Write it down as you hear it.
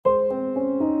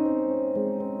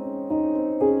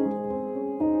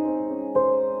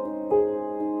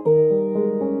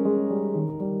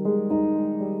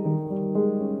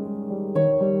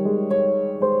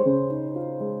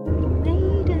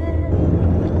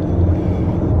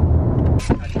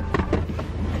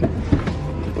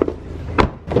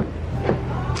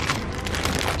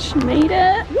made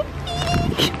it.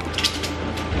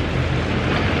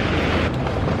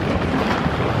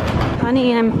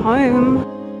 Honey, I'm home.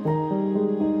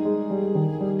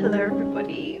 Hello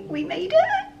everybody, we made it.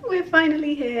 We're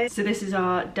finally here. So this is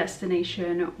our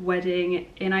destination wedding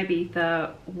in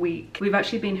Ibiza week. We've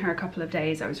actually been here a couple of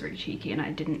days. I was really cheeky and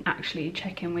I didn't actually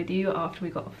check in with you after we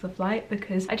got off the flight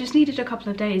because I just needed a couple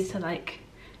of days to like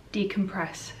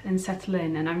decompress and settle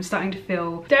in, and I'm starting to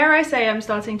feel, dare I say, I'm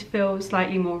starting to feel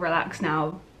slightly more relaxed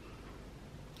now.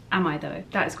 Am I though?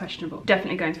 That is questionable.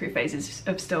 Definitely going through phases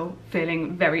of still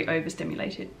feeling very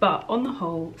overstimulated, but on the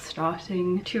whole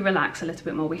starting to relax a little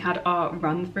bit more. We had our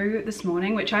run through this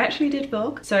morning, which I actually did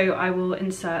vlog, so I will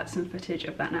insert some footage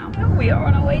of that now. We are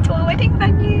on our way to our wedding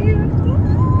venue.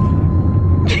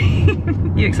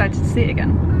 You excited to see it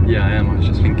again? Yeah, I am. I was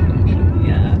just thinking actually.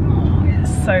 Yeah. Oh,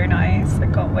 it's so nice. I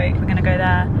can't wait. We're gonna go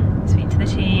there, speak to the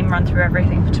team, run through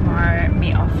everything for tomorrow,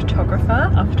 meet our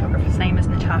photographer. Our photographer's name is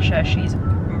Natasha. She's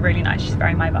really nice. She's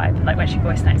very my vibe. Like when she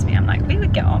voice notes me, I'm like, we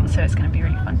would get on. So it's going to be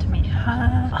really fun to meet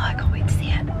her. Oh, I can't wait to see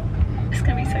it. It's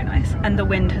going to be so nice. And the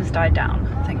wind has died down,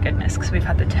 thank goodness, because we've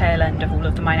had the tail end of all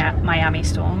of the Miami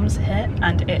storms hit,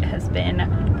 and it has been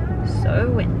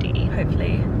so windy.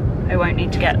 Hopefully I won't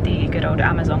need to get the good old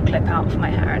Amazon clip out for my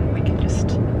hair and we can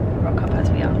just rock up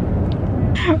as we are.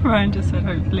 Ryan just said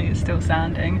hopefully it's still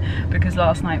sounding, because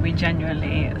last night we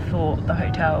genuinely thought the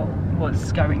hotel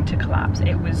was going to collapse.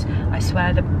 It was, I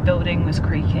swear the building was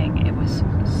creaking. It was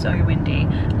so windy.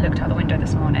 I looked out the window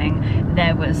this morning,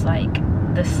 there was like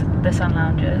the sun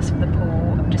loungers for the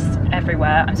pool just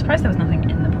everywhere. I'm surprised there was nothing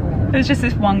in the pool. There was just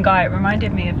this one guy. It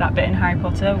reminded me of that bit in Harry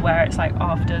Potter where it's like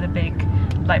after the big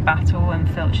like battle and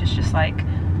Filch is just like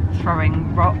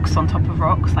throwing rocks on top of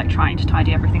rocks, like trying to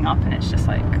tidy everything up, and it's just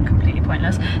like completely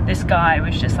pointless. This guy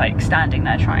was just like standing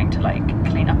there trying to like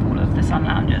clean up all of the sun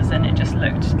loungers, and it just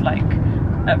looked like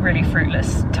a really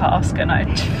fruitless task, and I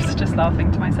was just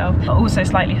laughing to myself. But also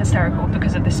slightly hysterical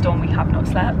because of this storm. We have not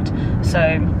slept, so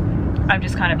I'm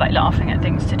just kind of like laughing at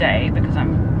things today because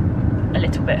I'm a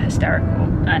little bit hysterical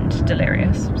and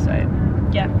delirious. So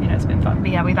yeah, you know, it's been fun.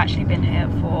 But yeah, we've actually been here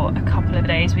for a couple of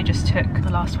days. We just took the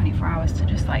last 24 hours to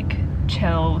just like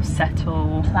chill,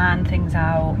 settle, plan things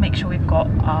out, make sure we've got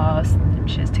our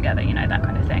lunches together, you know, that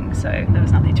kind of thing. So there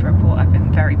was nothing to report. I've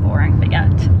been very boring, but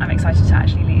yet I'm excited to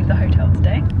actually leave the hotel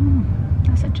today.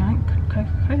 That's a giant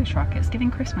Coca-Cola truck. It's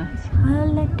giving Christmas.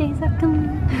 Holidays are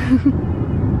coming.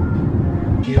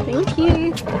 Thank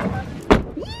you.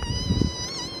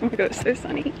 Oh my god, it's so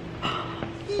sunny.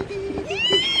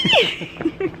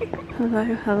 Hello,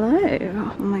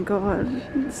 hello. Oh my god,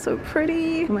 it's so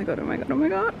pretty. Oh my god, oh my god, oh my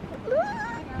god.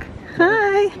 Look.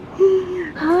 Hi.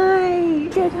 Hi.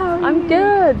 Good, how are you? I'm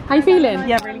good. How you feeling?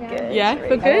 Yeah, really good. Yeah, really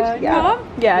feel good? Yeah,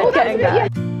 yeah, getting there.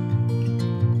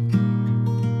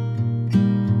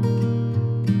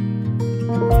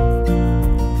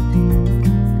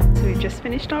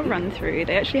 Finished our run through.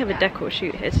 They actually have a decor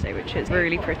shoot here today, which is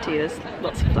really pretty. There's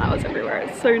lots of flowers everywhere.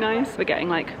 It's so nice. We're getting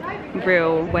like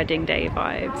real wedding day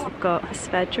vibes. We've got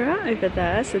Svedra over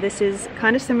there. So this is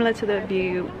kind of similar to the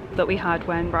view that we had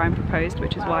when Brian proposed,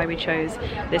 which is why we chose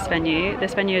this venue.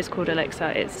 This venue is called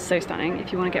Elixir. It's so stunning.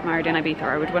 If you want to get married in Ibiza,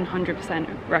 I would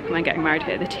 100% recommend getting married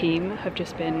here. The team have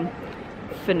just been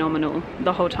phenomenal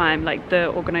the whole time. Like the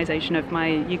organization of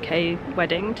my UK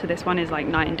wedding to this one is like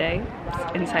night and day.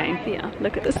 It's insane. But yeah,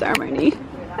 look at the ceremony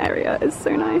area. It's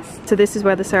so nice. So this is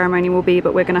where the ceremony will be,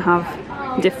 but we're gonna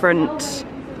have different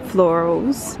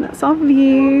florals. That's our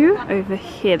view. Over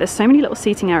here there's so many little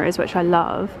seating areas, which I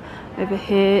love. Over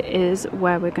here is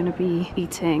where we're going to be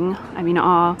eating. I mean,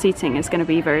 our seating is going to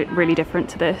be really different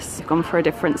to this. We've gone for a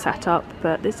different setup,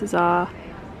 but this is our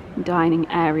dining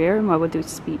area and where we'll do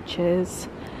speeches.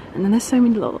 And then there's so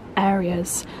many little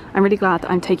areas. I'm really glad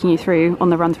that I'm taking you through on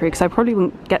the run through because I probably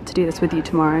wouldn't get to do this with you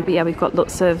tomorrow. But yeah, we've got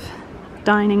lots of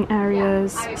dining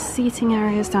areas, seating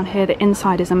areas down here. The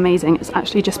inside is amazing. It's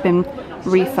actually just been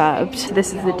refurbed.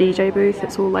 This is the DJ booth.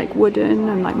 It's all like wooden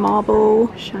and like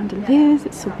marble chandeliers.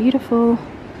 It's so beautiful.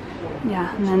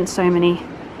 Yeah, and then so many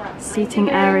seating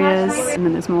areas, and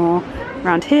then there's more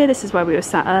around here. This is where we were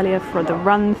sat earlier for the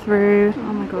run through.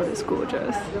 Oh my god, it's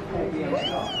gorgeous.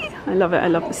 I love it. I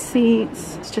love the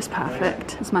seats. It's just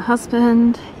perfect. It's my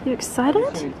husband. You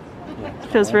excited?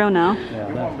 Feels real now. Yeah,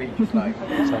 I know.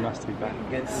 So nice to be back.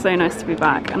 So nice to be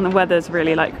back, and the weather's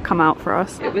really like come out for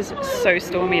us. It was so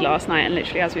stormy last night, and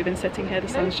literally as we've been sitting here, the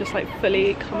sun's just like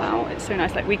fully come out. It's so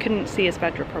nice. Like we couldn't see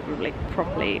Svedra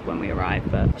properly when we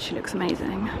arrived, but she looks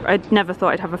amazing. I never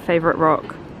thought I'd have a favourite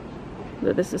rock.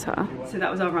 but this is her. So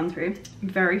that was our run through.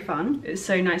 Very fun. It was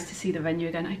so nice to see the venue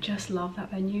again. I just love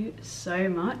that venue so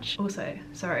much. Also,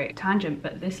 sorry, tangent,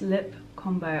 but this lip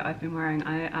combo I've been wearing,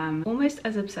 I am almost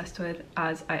as obsessed with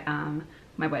as I am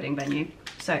my wedding venue.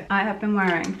 So I have been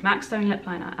wearing MAC Stone lip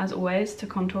liner as always to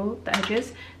contour the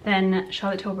edges, then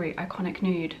Charlotte Tilbury Iconic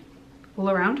Nude all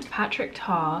around, Patrick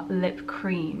Tar lip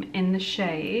cream in the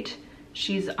shade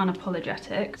She's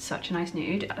Unapologetic, such a nice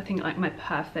nude. I think like my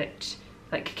perfect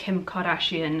like Kim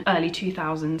Kardashian early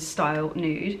 2000s style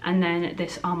nude. And then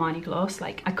this Armani gloss,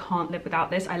 like I can't live without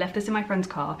this. I left this in my friend's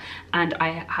car and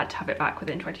I had to have it back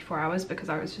within 24 hours because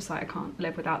I was just like, I can't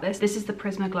live without this. This is the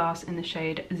Prismaglass in the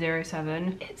shade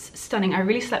 07. It's stunning. I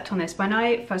really slept on this. When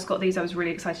I first got these, I was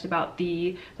really excited about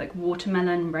the like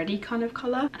watermelon ready kind of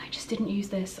color, and I just didn't use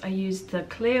this. I used the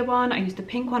clear one, I used the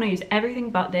pink one, I used everything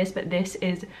but this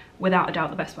is without a doubt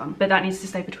the best one. But that needs to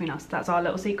stay between us. That's our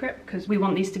little secret because we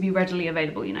want these to be readily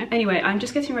available, you know? Anyway, I'm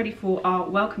just getting ready for our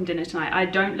welcome dinner tonight. I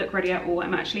don't look ready at all.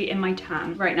 I'm actually in my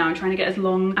tan right now. I'm trying to get as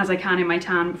long as I can in my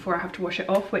tan before I have to wash it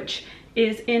off, which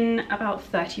is in about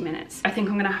 30 minutes. I think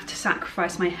I'm gonna have to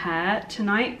sacrifice my hair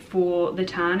tonight for the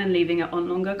tan and leaving it on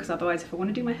longer, because otherwise if I want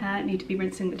to do my hair I need to be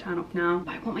rinsing the tan off now.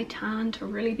 But I want my tan to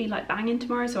really be like banging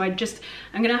tomorrow, so I'm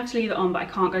gonna have to leave it on, but I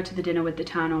can't go to the dinner with the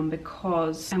tan on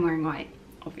because I'm wearing white.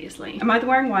 Obviously, I'm either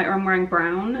wearing white or I'm wearing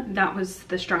brown. That was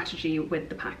the strategy with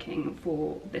the packing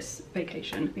for this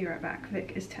vacation. Be right back.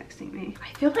 Vic is texting me.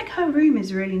 I feel like her room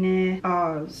is really near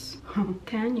ours.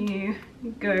 Can you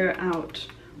go out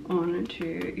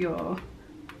onto your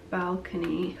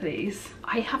balcony, please?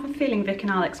 I have a feeling Vic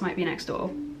and Alex might be next door.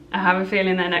 I have a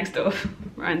feeling they're next door.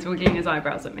 Ryan's wiggling his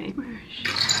eyebrows at me. Where is she?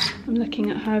 I'm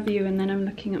looking at her view and then I'm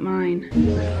looking at mine.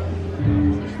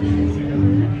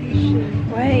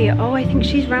 Wait, oh, I think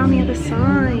she's round the other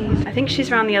side. I think she's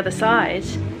round the other side.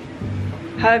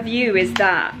 Her view is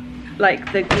that,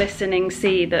 like the glistening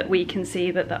sea that we can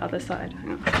see, but the other side.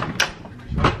 Hang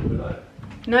on.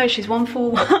 No, she's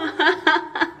 141.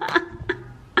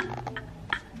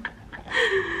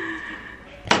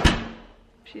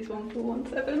 She's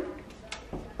 1417.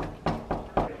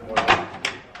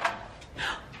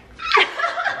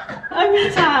 I'm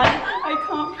in tan. I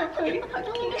can't properly.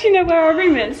 Do you know where our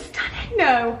room is?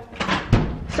 No.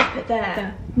 Stop it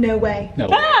there. No way. No.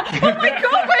 Ah! Oh my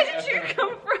god, where did you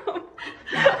come from?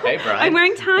 Hey, Brian. I'm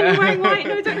wearing tan, you're wearing white.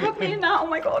 No, don't have me in that. Oh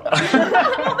my god.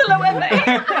 Not the lower bay.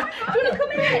 Do you want to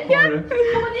come in? Yeah.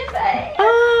 Come on in, babe.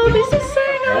 Oh, this is so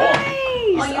nice.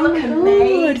 Oh, you look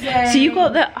amazing. So you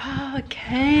got the, oh,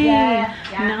 okay. Yeah.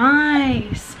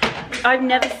 Nice. I've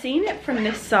never seen it from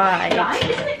this side. Right,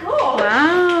 isn't it cool?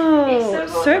 Wow,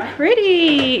 It's so so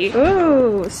pretty.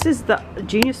 Oh, this is the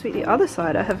Junior Suite, the other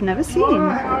side I have never seen.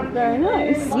 Very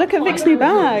nice. Look at Vic's new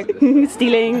bag.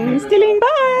 Stealing,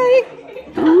 bye.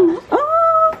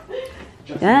 Oh,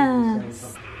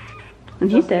 yes.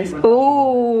 And here's this.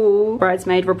 Oh,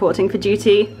 bridesmaid reporting for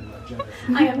duty.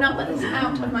 I have not let this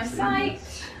out of my sight.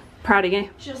 Proud of you.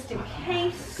 Just in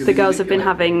case. The girls have been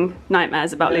having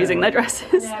nightmares about losing their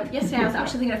dresses. No, yesterday I was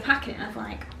actually thinking of packing it and I was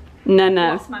like,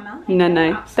 No. what's my mind?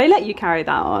 No. They let you carry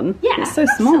that on. Yeah, It's so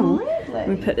small.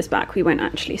 absolutely. We put this back. We won't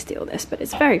actually steal this, but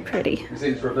it's very pretty. It's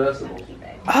reversible.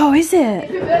 Oh, is it?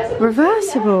 Reversible.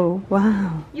 Reversible.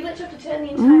 Wow. You literally have to turn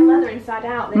the entire leather inside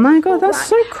out. My god, that's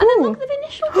so And then cool. look at the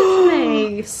initial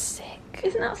display. Sick.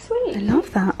 Isn't that sweet? I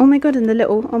love that. Oh my god, and the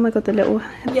little, oh my god, the little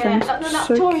Yeah, headphones. that's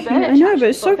So Tory cute. Burch, I know, but actually,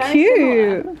 it's so but very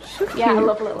similar. cute. So cute. Yeah, I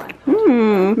love a little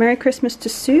one. Merry Christmas to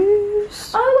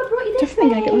Suze. Oh, I brought you this. Definitely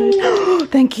gonna get one of those.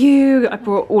 Thank you. I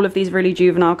brought all of these really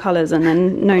juvenile colours and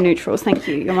then no neutrals. Thank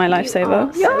you. You're my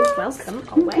lifesaver. You are so welcome.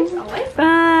 Always, always.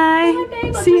 Bye. Bye,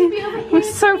 babe. I'll See just you. be over here. We're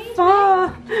so far.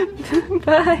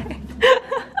 Bye.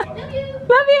 Love you.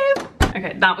 Love you.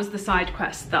 Okay, that was the side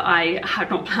quest that I had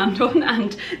not planned on,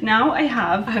 and now I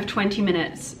have 20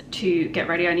 minutes to get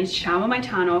ready. I need to shower my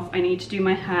tan off. I need to do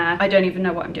my hair. I don't even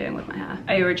know what I'm doing with my hair.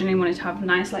 I originally wanted to have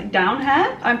nice like down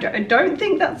hair. I don't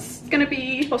think that's gonna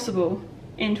be possible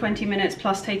in 20 minutes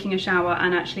plus taking a shower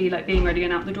and actually like being ready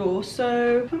and out the door.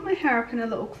 So put my hair up in a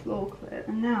little claw clip,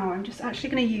 and now I'm just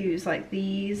actually gonna use like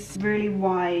these really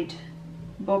wide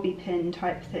bobby pin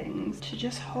type things to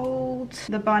just hold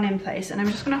the bun in place, and I'm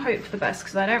just gonna hope for the best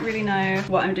because I don't really know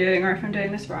what I'm doing or if I'm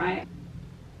doing this right.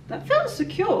 That feels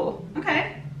secure.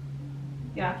 Okay,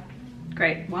 yeah,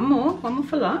 great. One more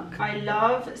for luck. I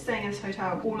love staying in this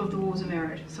hotel. All of the walls are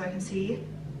mirrored so I can see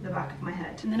the back of my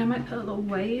head, and then I might put a little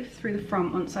wave through the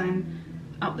front once I'm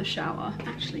out the shower.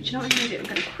 Actually, do you know what I'm gonna do? I'm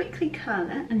gonna quickly curl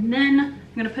it, and then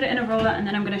I'm gonna put it in a roller, and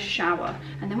then I'm gonna shower.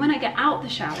 And then when I get out the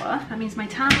shower, that means my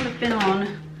tan will have been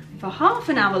on for half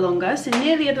an hour longer, so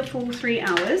nearly the full 3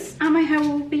 hours, and my hair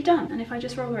will be done. And if I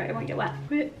just roller it, it won't get wet.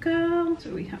 Quick curl. So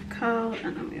we have curl,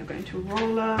 and then we are going to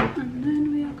roller, and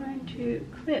then we are going to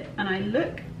clip. And I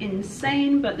look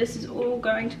insane, but this is all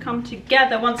going to come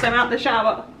together once I'm out the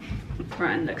shower.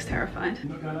 Ryan looks terrified.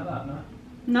 You're not going like that, no?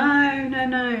 No, no,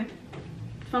 no.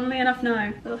 Funnily enough,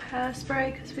 no. Little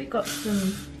hairspray, because we got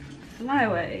some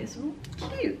flyaways. Oh,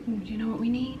 cute. Ooh, do you know what we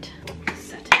need?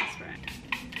 Setting spray.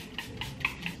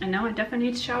 And now I definitely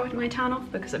need to shower with my tan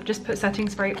off because I've just put setting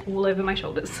spray all over my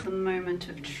shoulders. The moment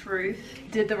of truth.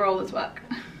 Did the rollers work?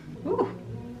 Ooh,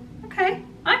 okay.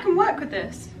 I can work with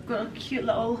this. Got a cute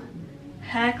little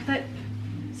hair clip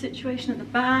situation at the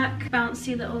back.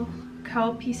 Bouncy little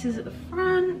curl pieces at the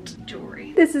front.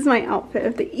 Jewelry. This is my outfit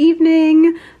of the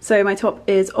evening. So my top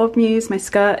is of Muse, my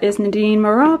skirt is Nadine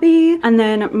Morabi, and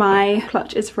then my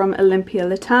clutch is from Olympia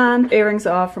Latan. Earrings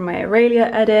are from my Aurelia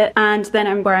edit, and then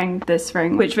I'm wearing this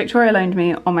ring which Victoria loaned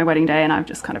me on my wedding day, and I've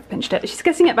just kind of pinched it. She's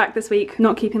getting it back this week.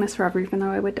 Not keeping this forever, even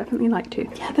though I would definitely like to.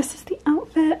 Yeah, this is the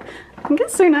outfit. I think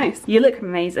it's so nice. You look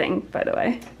amazing, by the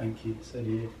way. Thank you, so do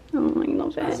you. Oh, I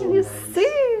love it. You're so...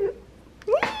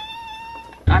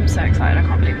 I'm so excited. I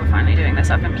can't believe we're finally doing this.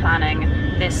 I've been planning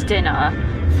this dinner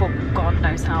for God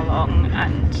knows how long,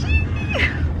 and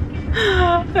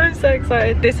I'm so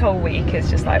excited. This whole week is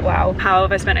just like, wow, how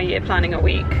have I spent a year planning a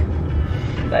week?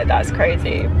 Like, that's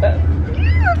crazy, but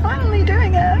yeah, we're finally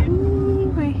doing it. Ooh,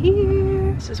 we're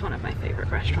here. This is one of my favorite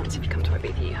restaurants. If you come to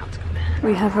IBIZA, you have to come there.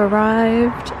 We have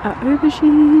arrived at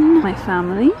Aubergine. My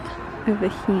family over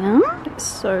here. It's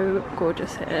so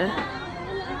gorgeous here.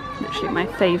 Literally my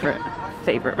favorite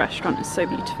restaurant. Is so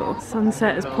beautiful.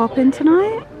 Sunset is popping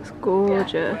tonight. It's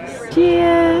gorgeous.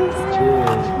 Cheers!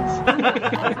 Cheers!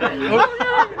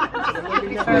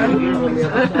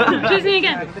 Cheers me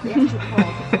again.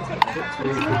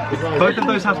 Both of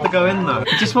those have to go in though.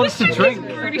 He just wants to drink.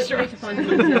 Pretty straight.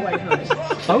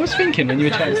 I was thinking when you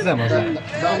were chatting to them, I was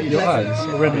like, your eyes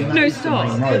are red. No,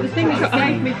 stop. The thing is, it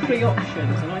gave me 3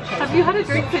 options. Have you had a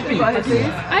drink since you I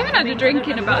haven't had a drink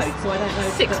in about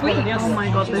 6 weeks. Oh my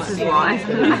god, this is why.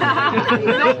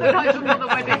 Not the night before the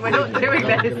wedding, we're not doing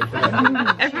this.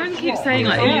 Everyone keeps saying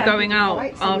like, are you going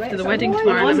out after the wedding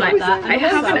tomorrow? And I'm like, I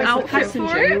have an outfit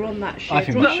for it. You're on that shit. I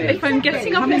think But if I'm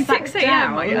getting up at 6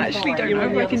 AM, I actually don't know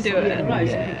if I can do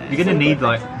it. You're gonna need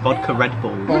like vodka Red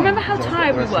Bull. Remember how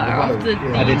tired we were after the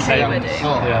UK wedding?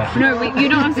 Yeah. No, you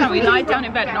don't understand. We lied down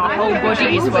in bed and our whole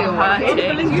bodies were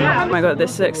hurting. Oh my god,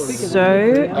 this looks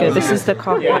so good. This is the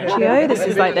carpaccio. This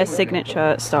is like their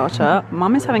signature starter.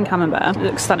 Mum is having camembert. It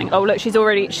looks stunning. Oh look, she's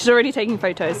already taking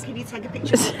photos. Can you take a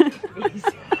picture? This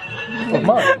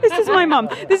is my mum.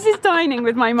 This is dining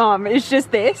with my mum. It's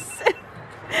just this.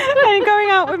 And going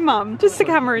out with mum, just a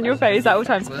camera in your face at all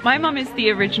times. My mum is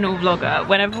the original vlogger.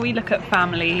 Whenever we look at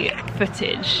family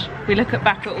footage, we look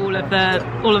back at all of the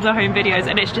home videos,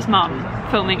 and it's just mum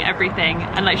filming everything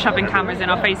and like shoving cameras in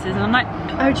our faces, and I'm like,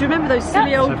 Oh, do you remember those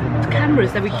silly old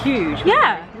cameras? They were huge.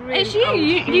 yeah. It's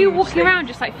you walking around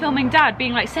just like filming dad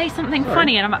being like, say something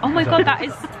funny, and I'm like, oh my god,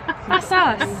 that's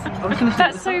us.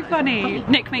 That's so funny.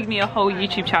 Nick made me a whole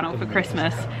YouTube channel for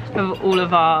Christmas of all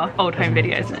of our old home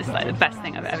videos, and it's like the best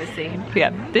thing I've ever seen. But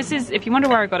yeah, this is, if you wonder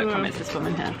where I got it from, it's this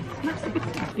woman here.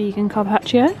 Vegan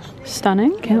carpaccio,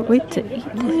 stunning. Can't wait to eat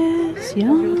this.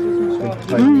 Yum.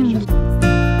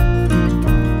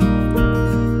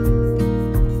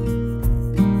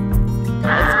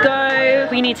 Let's go.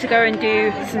 We need to go and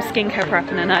do some skincare prep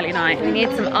in an early night. We need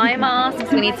some eye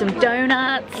masks, we need some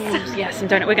donuts. Yeah, some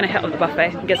donut. We're gonna hit up the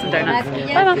buffet and get some donuts.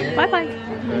 Bye bye. Bye bye.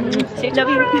 See you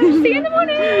tomorrow. See you in the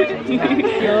morning.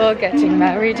 You're getting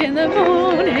married in the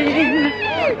morning.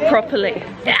 Properly.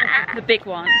 Yeah. The big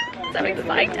one. So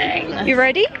exciting. You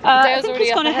ready? I think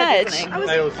he's gone ahead.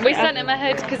 We sent him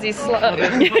ahead because he's slow.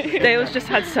 Dale's just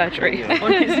had surgery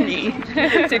on his knee.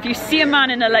 So if you see a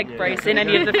man in a leg brace in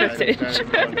any of the footage,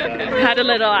 had a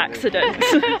little accident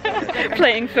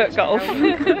playing foot golf.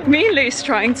 Me and Luce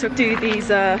trying to do these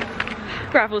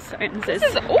gravel stones. This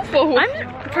is awful.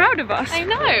 I'm proud of us. I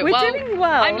know. We're doing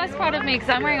well. I'm less proud of me because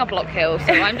I'm wearing a block heel,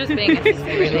 so I'm just being a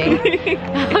sissy, really.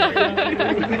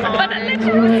 But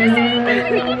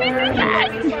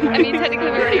I mean,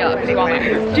 technically we already are because you are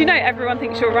married. Do you know everyone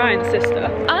thinks you're Ryan's sister?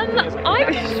 I've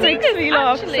It makes me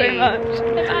laugh so much.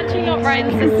 I'm actually not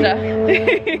Ryan's sister.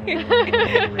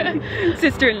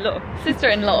 Sister-in-law.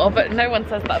 Sister-in-law, but no one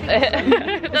says that bit.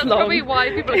 That's probably why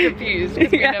people are confused,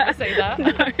 because we never say that.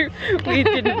 No, we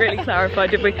didn't really clarify,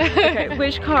 did we? Okay,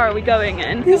 which car are we going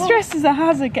in? This dress is a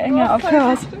hazard getting out of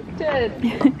cars.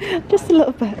 Just a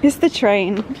little bit. It's the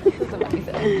train. This is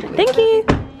amazing. Thank you.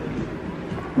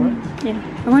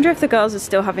 Yeah. I wonder if the girls are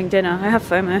still having dinner. I have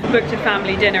FOMO. Booked a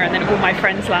family dinner and then all my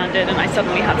friends landed and I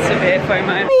suddenly had severe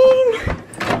FOMO.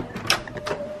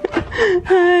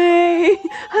 Hi.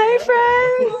 Hi,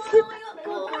 friends.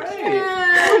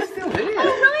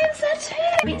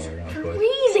 It's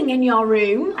freezing in your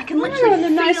room. I can literally feel,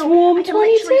 nice warm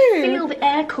 22. feel the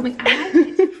air coming out.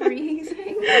 It's freezing.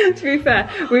 To be fair,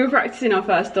 we were practicing our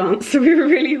first dance, so we were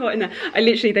really hot in there.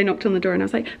 They knocked on the door and I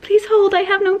was like, please hold, I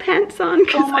have no pants on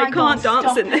because I can't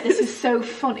dance in this. This is so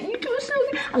funny. You do so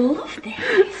good. I love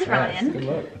this,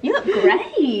 Ryan. You look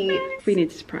great. We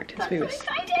needed to practice. That's We were so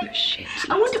exciting. shit.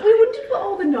 We wondered what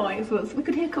all the noise was. We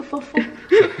could hear kerfuffle.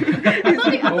 I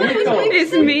thought it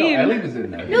was It's me. Ellie was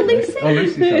in there. No, Lucy. Oh,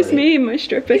 Lucy, No, it's sorry. me and my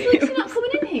stripper. Is Lucy not coming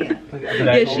in here?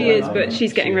 Yeah, she is, but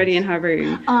she's getting ready in her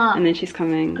room, and then she's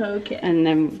coming. Okay. And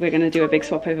then we're gonna do a big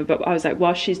swap over. But I was like,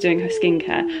 while she's doing her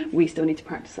skincare, we still need to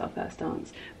practice our first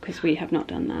dance because we have not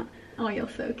done that. Oh, you're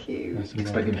so cute.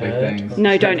 Expecting big things.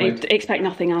 No, don't expect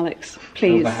nothing, Alex.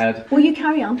 Please. Overhead. Will you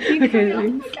carry on? You carry Okay.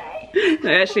 on. Okay.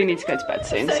 No, I actually need to go to bed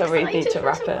soon, so we need to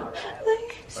wrap it.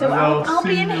 So I'll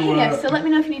be in here, so let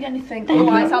me know if you need anything.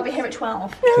 Otherwise, I'll be here at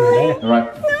 12. Right.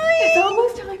 It's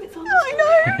almost time, it's almost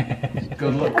time.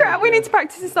 Good luck. Crap, we need to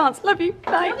practice this dance. Love you.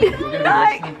 Night.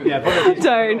 Night.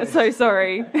 Don't. So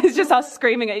sorry. It's just us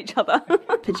screaming at each other.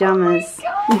 Pajamas.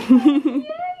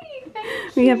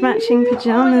 We have matching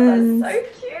pajamas. So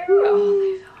cute.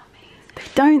 Oh,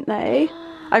 Don't they?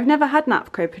 I've never had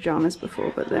Napco pajamas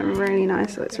before, but they're really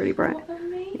nice. So it's really bright.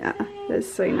 Yeah, they're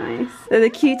so nice. They're the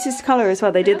cutest colour as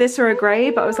well. They did this for a grey,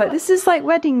 but I was like, this is like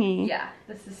wedding-y. Yeah,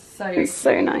 this is so It's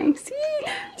so nice.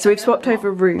 So we've swapped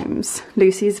over rooms.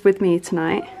 Lucy's with me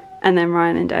tonight, and then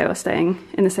Ryan and Dale are staying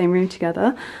in the same room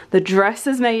together. The dress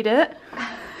has made it.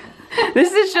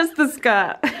 This is just the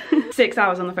skirt. 6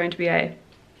 hours on the phone to BA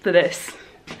for this.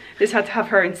 This had to have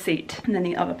her own seat. And then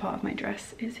the other part of my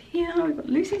dress is here. We've got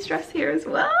Lucy's dress here as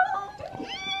well.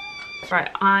 Right,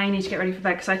 I need to get ready for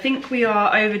bed because I think we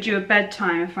are overdue a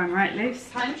bedtime, if I'm right, Luce.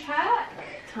 Time check.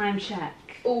 Time check.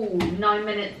 Oh, 9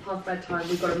 minutes past bedtime.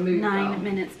 We've got to move. 9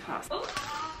 minutes past. Oh,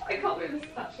 I can't believe this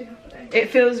is actually happening. It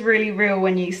feels really real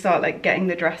when you start like getting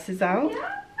the dresses out.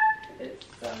 Yeah. It's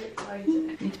so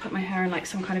exciting. I need to put my hair in like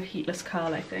some kind of heatless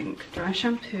curl, I think. Dry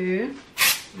shampoo.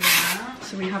 Yeah.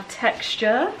 So we have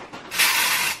texture.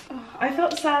 Oh, I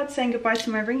felt sad saying goodbye to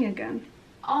my ring again.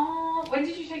 Oh, when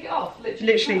did you take it off?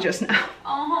 Literally just now.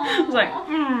 Oh. I was like,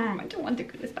 I don't want to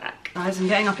go this back. Guys, I'm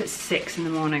getting up at 6 in the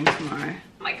morning tomorrow.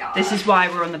 Oh my god. This is why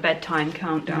we're on the bedtime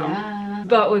countdown. Yeah.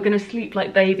 But we're gonna sleep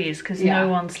like babies because Yeah. no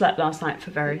one slept last night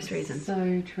for various reasons.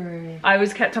 So true. I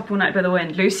was kept up all night by the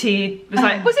wind. Lucy was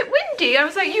like, was it windy? I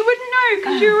was like, you wouldn't know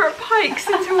because you were at Pikes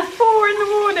until 4 in the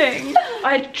morning.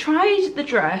 I tried the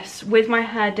dress with my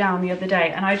hair down the other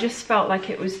day and I just felt like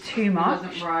it was too much. It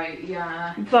wasn't right,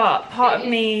 yeah. But part It of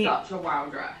me is such a wow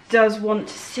dress. does want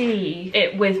to see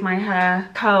it with my hair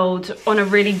curled on a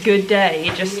really good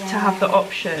day just to have the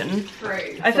option. True.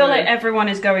 I feel like everyone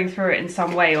is going through it in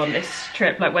some way on this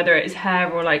trip, like whether it is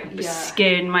hair or like Yeah.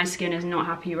 skin. My skin is not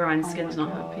happy, Ryan's skin's my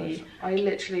not God. happy. I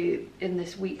literally, in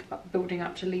this week building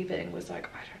up to leaving, was like,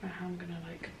 I don't know how I'm gonna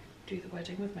like do the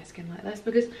wedding with my skin like this,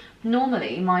 because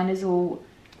normally mine is all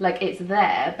like, it's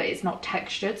there but it's not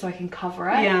textured so I can cover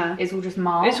it. Yeah. It's all just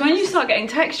marks. It's when you start getting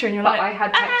texture and you're But like, I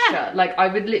had texture. Like, I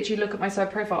would literally look at my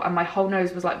side profile and my whole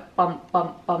nose was like bump,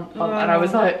 bump, bump, bump. And I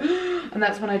was like, and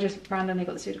that's when I just randomly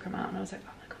got the pseudo out and I was like,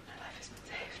 oh my god, my life has been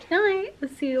saved. Night. We'll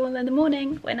see you all in the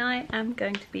morning when I am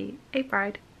going to be a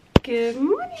bride. Good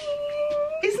morning.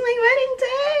 It's my wedding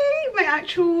day. My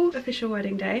actual official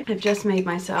wedding day. I've just made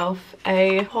myself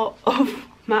a pot of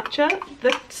matcha.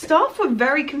 The staff were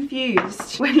very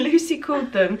confused when Lucy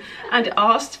called them and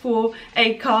asked for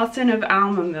a carton of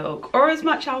almond milk, or as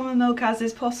much almond milk as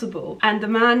is possible. And the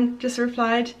man just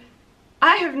replied,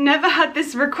 I have never had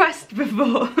this request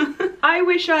before. I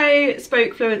wish I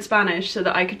spoke fluent Spanish so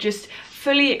that I could just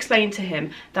fully explain to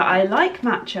him that I like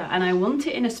matcha and I want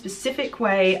it in a specific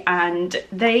way, and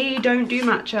they don't do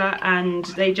matcha and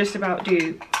they just about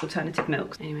do alternative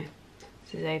milks. Anyway,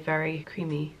 this is a very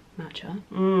creamy matcha.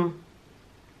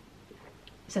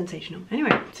 Sensational.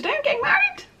 Anyway, today I'm getting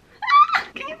married.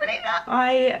 Can you believe that?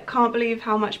 I can't believe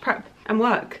how much prep and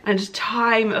work and just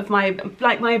time of my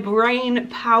brain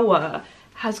power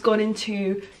has gone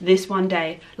into this one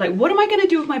day. Like, what am I gonna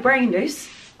do with my brain, Luce,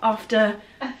 after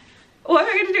What am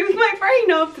I going to do with my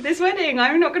brain after this wedding?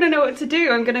 I'm not going to know what to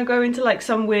do. I'm going to go into like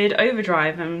some weird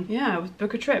overdrive and yeah,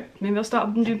 book a trip. Maybe I'll start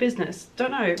and do business.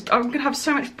 Don't know. I'm going to have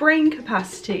so much brain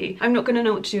capacity. I'm not going to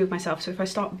know what to do with myself. So if I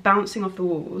start bouncing off the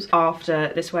walls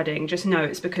after this wedding, just know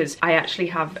it's because I actually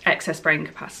have excess brain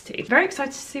capacity. Very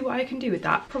excited to see what I can do with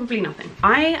that. Probably nothing.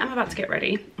 I am about to get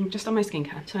ready. I'm just on my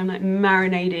skincare. So I'm like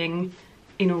marinating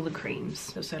in all the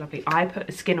creams. Feels so lovely. I put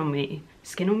a skin on me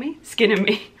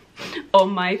on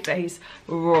my face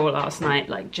raw last night,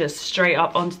 like just straight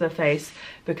up onto the face,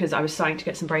 because I was starting to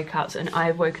get some breakouts and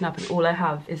I've woken up and all I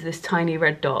have is this tiny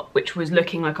red dot, which was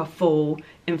looking like a full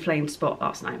inflamed spot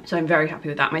last night. So I'm very happy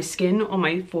with that. My skin on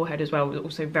my forehead as well was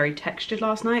also very textured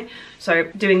last night. So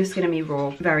doing the Skin on Me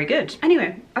raw, very good.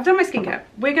 Anyway, I've done my skincare.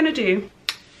 We're gonna do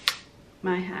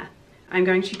my hair. I'm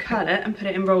going to curl it and put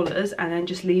it in rollers and then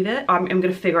just leave it. I'm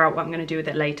gonna figure out what I'm gonna do with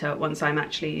it later once I'm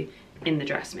actually in the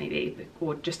dress maybe,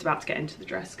 or just about to get into the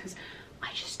dress, because I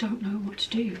just don't know what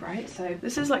to do, right? So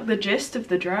this is like the gist of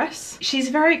the dress. She's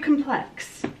very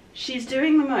complex. She's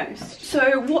doing the most.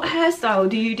 So what hairstyle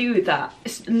do you do with that?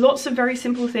 It's lots of very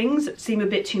simple things that seem a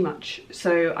bit too much.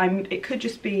 So it could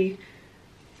just be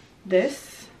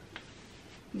this,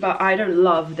 but I don't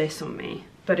love this on me,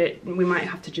 but we might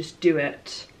have to just do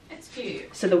it.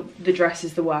 Cute. So the dress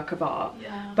is the work of art.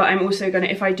 Yeah. But I'm also gonna,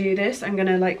 if I do this, I'm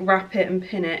gonna like wrap it and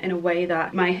pin it in a way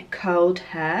that my curled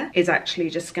hair is actually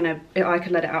just gonna, I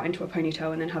could let it out into a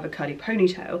ponytail and then have a curly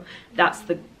ponytail. That's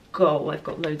the goal. I've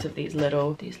got loads of these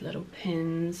little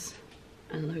pins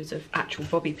and loads of actual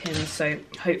bobby pins, so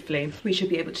hopefully we should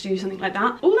be able to do something like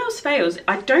that. All else fails,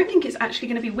 I don't think it's actually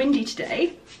gonna be windy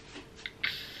today,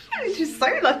 which is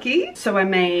so lucky. So I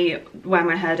may wear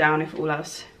my hair down if all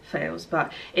else fails,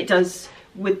 but it does,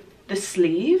 with the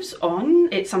sleeves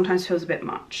on, it sometimes feels a bit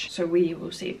much, so we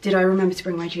will see. Did I remember to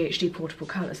bring my GHD portable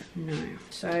colours? No.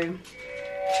 So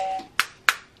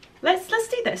let's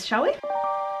do this, shall we?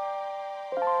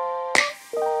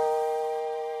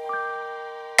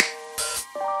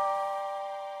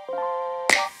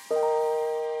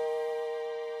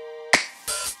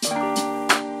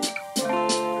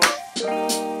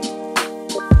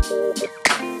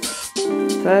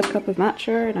 Third cup of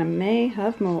matcha and I may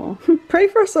have more. Pray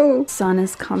for us all. Sun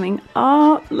is coming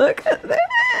up. Look at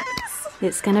this.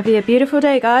 It's gonna be a beautiful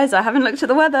day, guys. I haven't looked at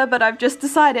the weather, but I've just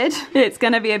decided it's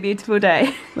gonna be a beautiful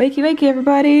day. Wakey wakey,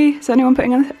 everybody. Is anyone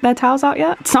putting their towels out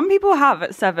yet? Some people have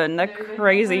at 7. They're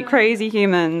crazy, crazy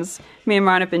humans. Me and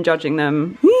Ryan have been judging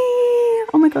them.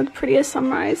 Oh my god, prettiest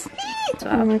sunrise.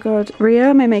 Oh my god.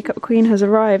 Ria, my makeup queen, has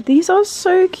arrived. These are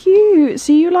so cute.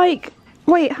 So you like,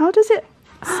 wait, how does it?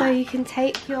 So you can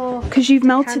take your, because you've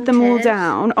melted them all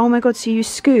down. Oh my god, so you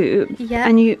scoop, yeah,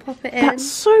 and you pop it in. That's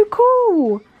so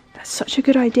cool. That's such a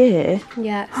good idea.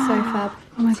 Yeah, it's so fab.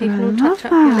 Oh my so god, you can I all love touch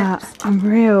up your that. lips.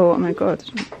 Unreal. Oh my god.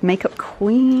 Makeup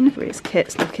queen. Ria's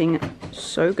kit's looking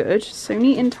so good. So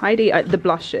neat and tidy. The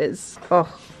blushes.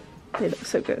 Oh, they look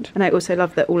so good. And I also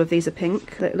love that all of these are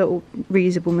pink. The little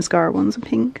reusable mascara ones are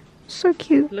pink. So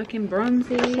cute. Looking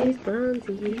bronzy. She's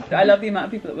bronzy. I love the amount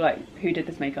of people that were like, who did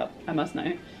this makeup? I must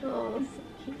know. Oh,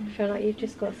 I feel like you've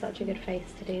just got such a good face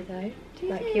to do though.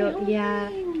 Like you're,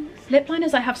 yeah. Lip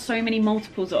liners I have so many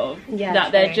multiples of, Yeah,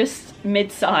 that they're just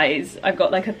mid-size. I've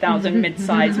got like 1,000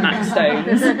 mid-size MAC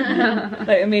stones.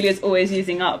 Like Amelia's always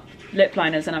using up lip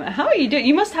liners and I'm like, how are you doing?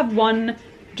 You must have one,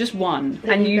 just one,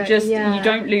 and you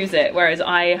don't lose it, whereas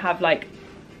I have like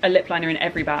a lip liner in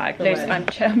every bag.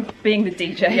 I'm being the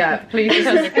DJ. Yeah, please.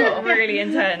 Because it's got really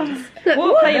intense.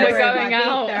 What playlist We're going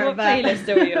out. What playlist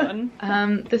are we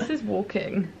on? This is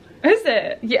Walking. Is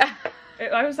it? Yeah.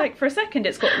 I was like, for a second,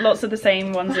 it's got lots of the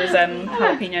same ones as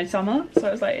Jalapeno Summer. So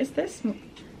I was like, is this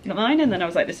not mine? And then I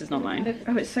was like, this is not mine.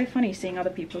 Oh, it's so funny seeing other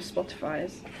people's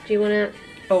Spotify's. Do you want to?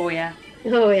 Oh yeah.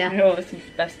 Oh yeah. Oh, this is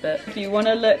the best bit. If you want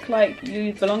to look like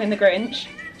you belong in the Grinch,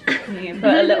 you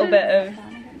put a little bit of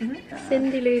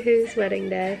Cindy Lou Who's wedding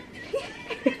day.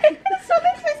 That's what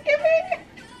this is giving.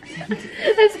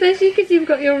 Especially because you've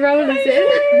got your rollers in.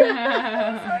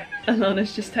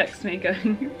 Alana's just texted me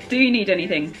going, do you need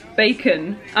anything?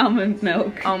 Bacon, almond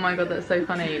milk. Oh my god, that's so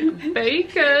funny.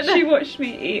 Bacon! She watched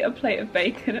me eat a plate of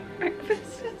bacon at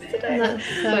breakfast yesterday. That's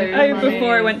so Oh, funny.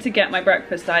 before I went to get my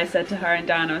breakfast, I said to her and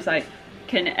Dan, I was like,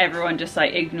 can everyone just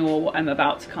like ignore what I'm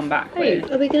about to come back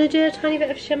with? Are we going to do a tiny bit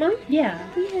of shimmer? Yeah.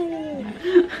 Yay.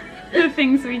 The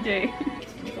things we do.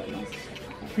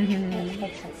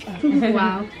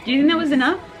 Wow. Do you think that was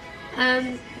enough?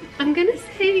 I'm going to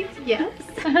say yes.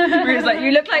 Maria's like,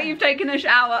 you look like you've taken a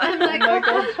shower. I'm like,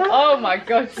 Oh my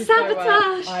god, she's so well.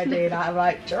 sabotage. I do that, I'm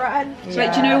like, dread.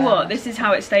 But do you know what? This is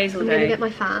how it stays all I'm going to day. get my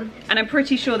fan. And I'm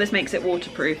pretty sure this makes it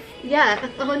waterproof. Yeah,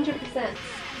 100%.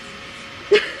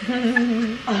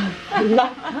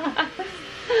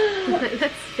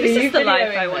 This is the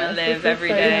life I want to live every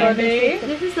day.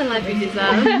 This is the life you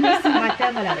deserve.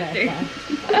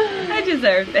 I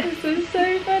deserve this. This is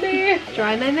so funny.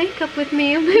 Dry my makeup with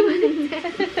me on my wedding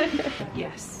day.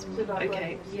 Yes.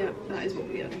 Okay, yep, that is what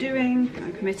we are doing.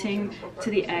 I'm committing to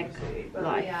the egg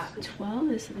life.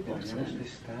 12 is at the bottom.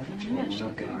 I'm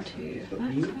actually going to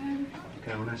back home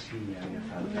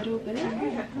a little bit.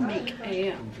 Make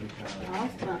a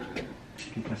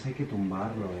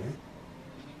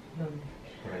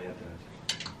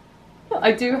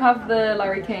I do have the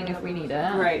Larry King if we need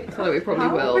it. Right. I feel like we probably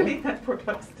will.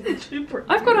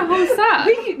 I've got a whole set.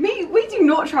 We do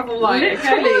not travel light,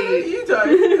 okay? You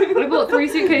don't. I bought 3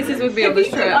 suitcases with me on this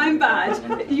If you think trip. I'm bad,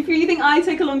 if you think I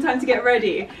take a long time to get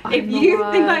ready, if you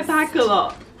think I pack a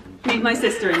lot, meet my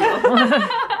sister-in-law.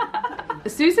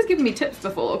 Suze has given me tips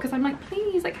before because I'm like,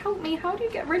 please, like, help me. How do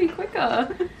you get ready quicker?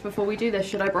 Before we do this,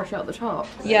 should I brush out the top?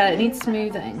 Yeah, it needs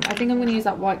smoothing. I think I'm gonna use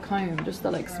that white comb just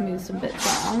to like smooth some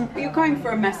bits out. You're going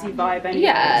for a messy vibe anyway.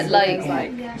 Yeah, like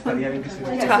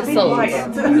tassels.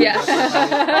 Yeah.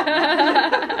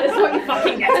 That's what you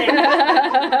fucking get in.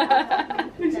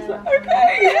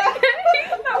 Okay.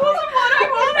 That wasn't what I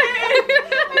wanted.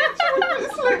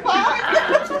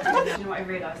 You know what I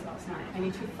realised last night? I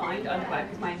need to find underwear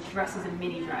because my dress is a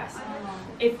mini dress.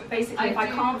 If I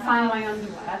can't find my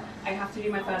underwear, I have to do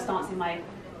my first dance in my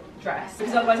dress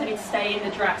because otherwise I need to stay in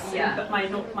the dress. Yeah. But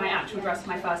not my actual dress for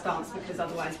my first dance because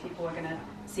otherwise people are gonna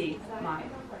see my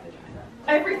vagina.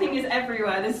 Everything is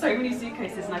everywhere. There's so many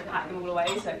suitcases and I packed them all away,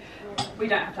 so we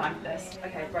don't have time for this.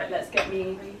 Okay, right, let's get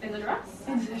me in the dress.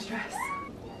 Into this dress.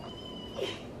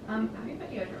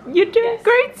 You're doing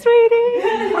great, sweetie.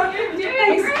 You're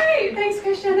doing great. Thanks,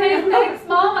 Christian. Thanks,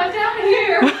 Mom. I'm down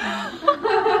here.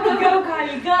 Go,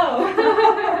 Kylie, go.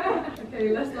 Okay,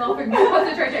 let's laugh and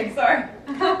concentrating. Sorry.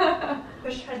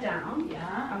 Push her down.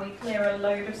 Yeah. And we clear a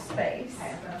load of space.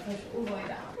 Okay, I'm gonna push all the way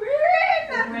down.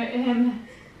 We're in. We're in.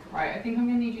 Right, I think I'm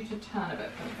gonna need you to turn a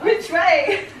bit from the back. Which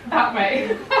way? That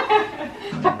way.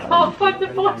 I can't find the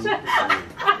bottom.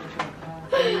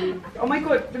 Oh my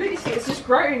god, but look at you, it's just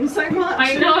grown so much.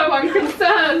 I know, I'm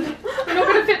concerned. We're not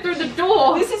going to fit through the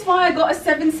door. This is why I got a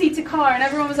 7-seater car and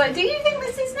everyone was like, do you think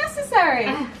this is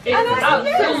necessary? It's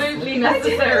absolutely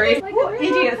necessary. What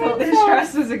idiot thought this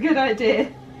dress was a good idea?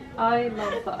 I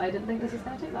love that. I didn't think this was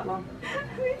going to take that long.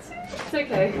 It's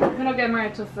okay. We're not getting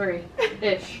married till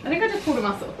 3-ish. I think I just pulled a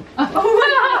muscle.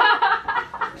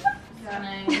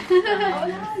 Stunning.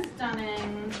 Stunning.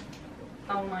 Stunning.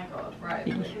 Oh my god, right.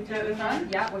 We're good at the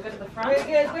front? Yeah, we're good at the front. We're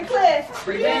good, we're clear.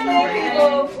 Breathe in, breathe in.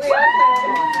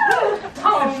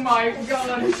 Oh my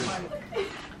god.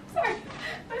 Sorry,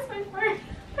 where's my phone?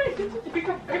 I need to do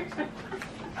my photo.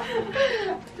 I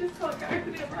just can't get over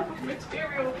the amount of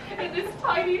material in this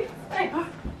tiny space.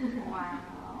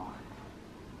 Wow.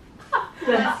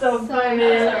 That's so funny.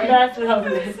 That's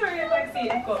lovely. Sorry, my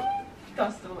feet have got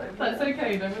dust all over. That's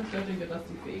okay, no one's judging the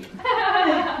dusty feet.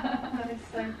 That is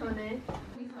so funny.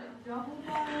 Oh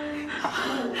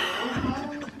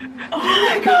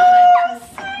my god! Oh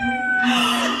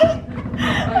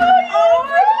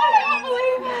my god, I can't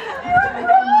believe it!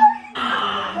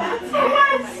 That's so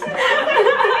much!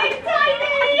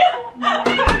 Tiny! Oh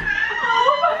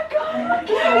my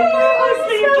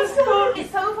god!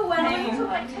 It's overwhelming to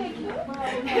like take it.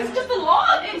 It's just a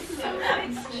lot! It's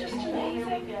just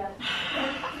amazing.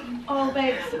 Oh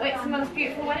babe, it's the most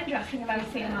beautiful wedding dress thing I've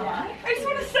ever seen in my life. I just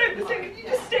want to soak this in. Can you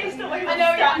just stay still like I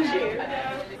know, yeah, statue? I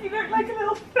know. You look like a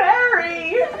little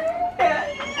fairy!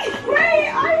 Wait,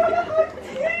 I want to hug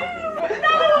too!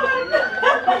 No!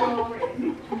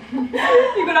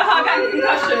 You've got a hug and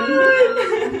concussion.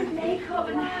 Makeup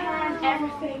and hair and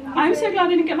everything. I'm so glad I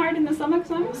didn't get married in the summer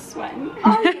because I'm sweating.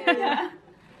 Yeah.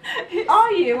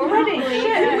 Are you already?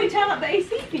 Shit, did we turn up the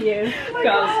AC for you? Oh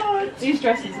girls, these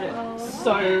dresses look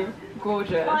so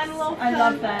gorgeous. I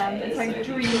love them. It's like a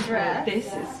dream dress. This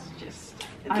is just...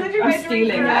 I'm literally my dream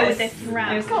stealing dress. this. With this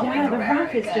wrap. Yeah, the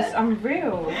wrap is just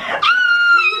unreal.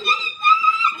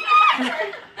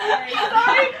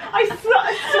 Sorry, I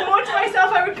swore to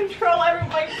myself I would control my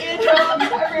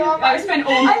eardrums. I spent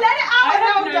all... I let it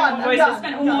out. I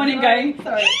spent all morning going...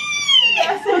 Sorry.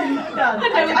 Yes, I'm done.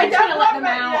 I don't let them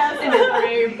out in the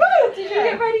room. Did you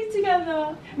get ready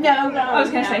together? No. I was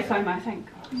going to say FOMO, I think.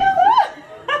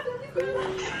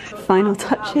 Final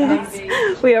touches.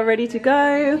 We are ready to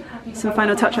go. Some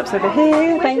final touch-ups over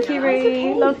here. Thank you,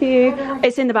 Ree. Love you.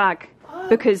 It's in the bag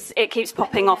because it keeps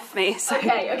popping off me. So.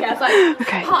 Okay, I was like,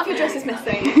 okay. Part of your dress is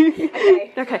missing.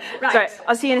 Okay. Okay, Right. Sorry,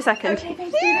 I'll see you in a second. Okay,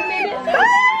 thanks. See you in a minute.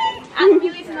 And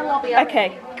you leave in the lobby.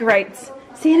 Okay, great.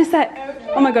 See you in a sec.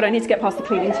 Oh my god, I need to get past the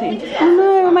cleaning team. Oh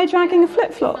no, am I dragging a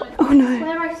flip-flop? Oh no.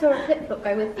 Where I saw a flip-flop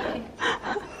go with you.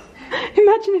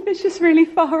 Imagine if it's just really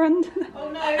far under.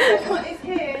 Oh no, this one is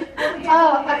here.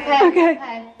 Oh, okay.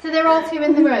 Okay. So there are two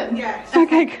in the room? Yes.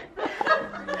 Okay.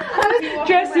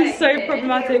 Dress is so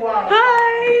problematic. Hi!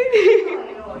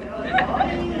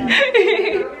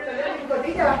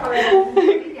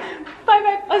 Bye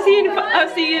bye. I'll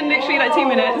see you in literally like 2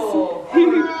 minutes.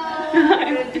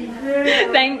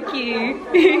 Thank you.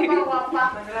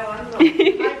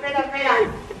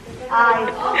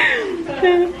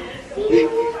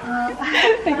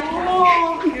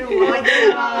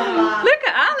 Look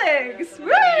at Alex! Woo!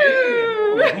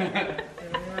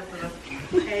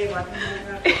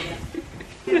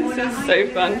 This is so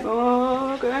fun.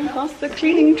 Oh, going past the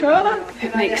cleaning truck.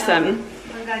 It makes the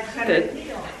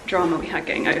drama we had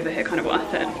getting over here kind of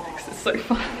worth it because it's so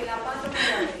fun.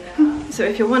 So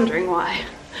if you're wondering why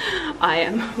I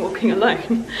am walking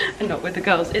alone and not with the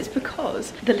girls, it's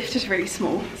because the lift is really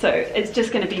small. So it's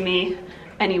just going to be me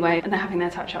anyway, and they're having their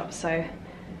touch-ups, so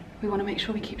we want to make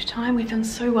sure we keep to time. We've done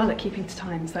so well at keeping to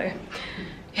time, so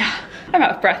yeah. I'm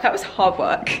out of breath. That was hard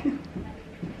work.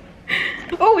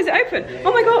 Oh, is it open?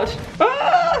 Oh my god.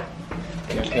 Ah!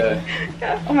 Okay.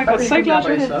 Yeah. Oh my god, so glad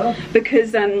you're here.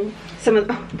 Because some of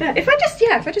there. If I just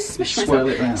smush Swirl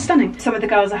myself. it round. Stunning. Some of the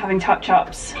girls are having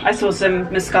touch-ups. I saw some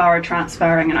mascara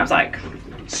transferring and I was like,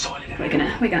 we're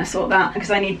gonna sort that, because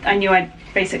I knew I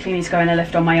basically need to go in a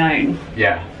lift on my own.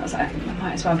 Yeah. I was like, I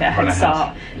might as well get a Run head ahead.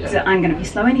 start, Yeah. because I'm gonna be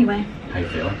slow anyway. How you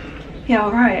feeling? Yeah,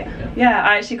 alright. Yeah,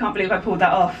 I actually can't believe I pulled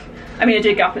that off. I mean, I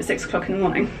did get up at 6 o'clock in the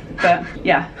morning, but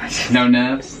yeah. No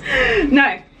nerves?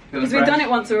 No, because we've fresh? done it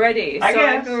once already, so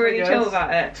I feel really chill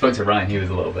about it. Spoke to Ryan, he was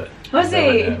a little bit. Was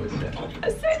he?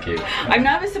 It's cute. I'm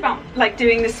nervous about like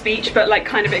doing the speech, but like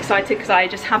kind of excited because I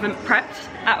just haven't prepped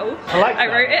at all. I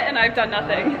wrote it and I've done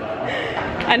nothing.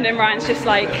 And then Ryan's just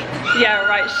like, yeah,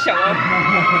 right, show up.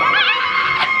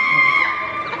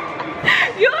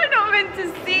 You're not meant to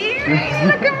see me. You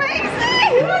look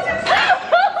amazing.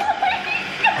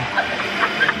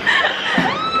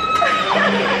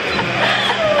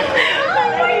 Oh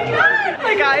my god.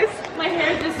 Hi guys. My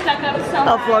hair just stuck up so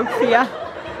I'll vlog for you.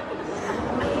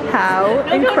 How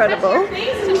incredible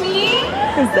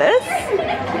is this?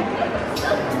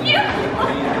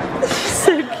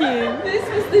 So cute. This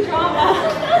was the drama.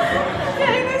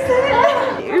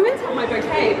 You went to my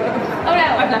bouquet, but Oh no,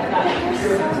 I've left that.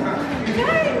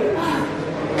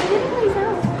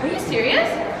 Are you serious?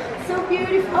 So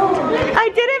beautiful. I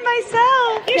did it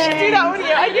myself. You should do that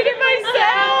audio. I did it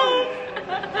myself.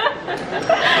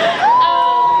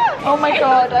 Oh my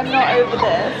god, I'm not over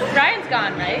this. Ryan's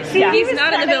gone, right? Yeah. He's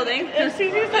not in the building. Susie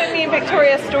was telling me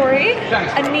Victoria's story,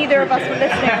 and neither of us were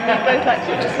listening. And we both like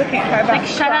were just looking at her about Like,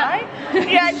 shut up.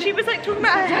 Yeah, and she was like talking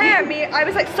about her hair. I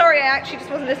was like, sorry, I actually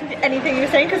just wasn't listening to anything you were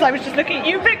saying because I was just looking at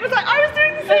you. Vic was like, I was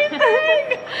doing the same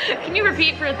thing. Can you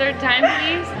repeat for a third time,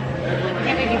 please? I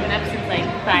haven't even been up since like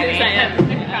 5 a.m.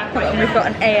 And we've got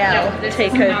an AL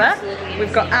takeover.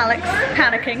 We've got Alex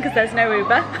panicking because there's no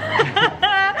Uber.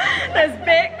 There's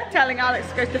Vic telling Alex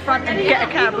to go to the front and get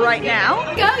a cab right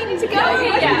now. Go, you need to go.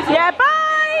 Yeah. Yeah,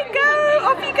 bye! Go!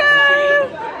 Off you go!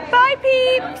 Bye,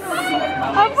 peeps!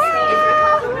 Au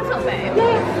revoir!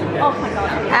 Oh my god.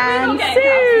 And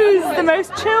Suze, the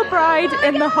most chill bride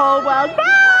in the whole world.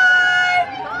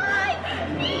 Bye!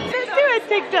 Let's do a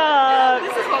TikTok!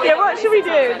 Yeah, what should we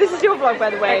do? This is your vlog, by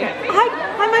the way. Hi,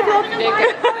 my vlog.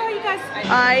 How are you guys?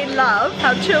 I love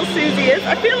how chill Susie is.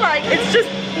 I feel like it's just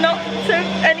not so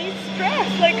any stress.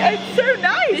 Like, it's so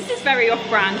nice. This is very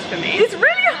off-brand for me. It's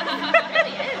really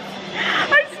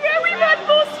I swear we've had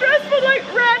more stressful, like,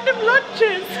 random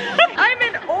lunches. I'm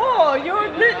in awe. You're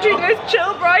literally the most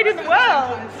chill bride in the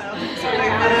world. So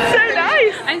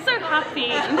nice. I'm so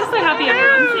happy. I'm just so happy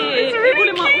everyone's here. It's really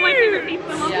all my favorite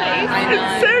people in one place.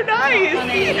 It's so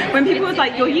nice. When people was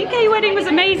like, your UK wedding was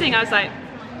amazing, I was like,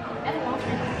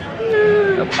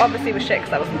 obviously was shit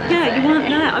because I wasn't there. Yeah, you weren't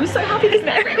there. I'm so happy because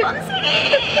everyone's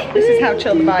here. This is how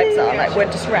chill the vibes are. Like,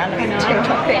 we're just randomly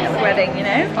TikToking at the wedding, you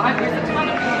know?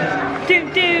 Do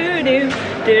do do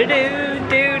do do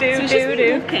do do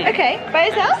do. Okay, by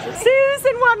yourself. Suze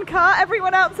in one car,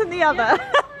 everyone else in the other.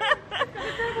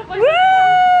 Woo!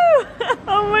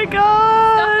 Oh my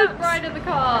god! Stop that bride of the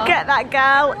car. Get that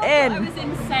gal I in. was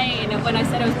insane when I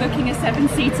said I was booking a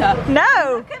 7-seater.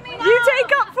 No! You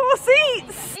take up 4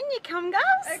 seats! In you come,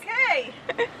 girls! Okay!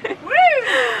 Woo!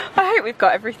 I hope we've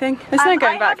got everything. There's no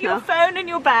going back now. I have your phone and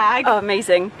your bag. Oh,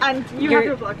 amazing. And you have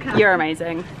your vlog camera. You're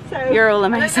amazing. So, you're all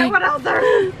amazing. I don't know what else there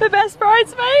is. The best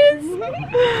bridesmaids!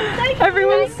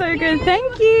 Everyone's so good.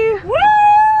 Thank you! Woo!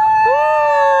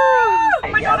 Oh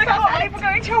my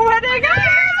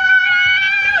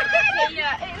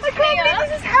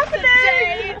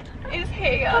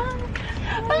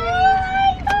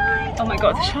Oh my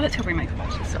god, the Charlotte Tilbury makeup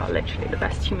artists are literally the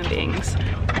best human beings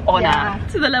on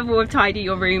earth. To the level of tidy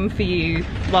your room for you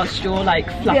whilst you're like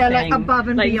fluffing. Yeah, like above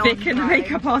and beyond. Like Vic and the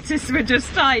makeup artists were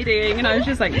just tidying, and I was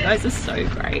just like, you guys are so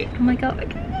great. Oh my god, look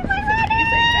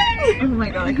at this. Oh my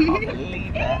god, I can't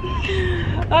believe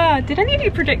it. Did any of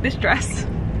you predict this dress?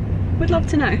 Would love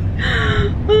to know.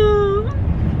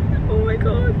 Oh my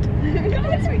god.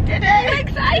 Guys, we did it. I'm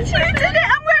excited. We did it,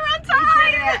 and we're on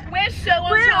time. We're so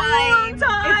on We're time. all on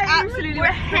time. It's absolutely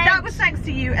that was thanks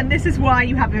to you, and this is why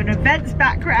you have an events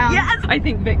background. Yes. I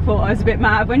think Vic thought I was a bit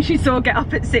mad when she saw get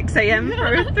up at 6 AM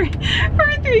for a 3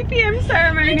 PM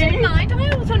ceremony. I didn't mind.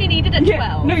 I was only needed at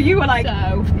 12. No, you were like,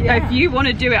 so, if you want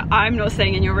to do it, I'm not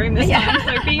staying in your room this time,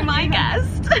 so be my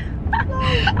guest.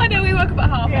 I know we woke up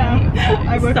at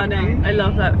 8:30. Stunning. I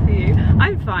love that for you.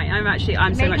 I'm fine. I'm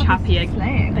so much happier.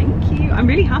 Thank you. I'm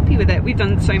really happy with it. We've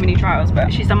done so many trials,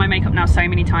 but she's done my makeup now so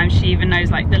many times. She even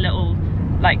knows like the little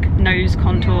like nose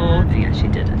contour. Yeah, she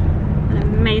did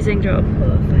an amazing job.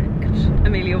 Perfect.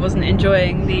 Amelia wasn't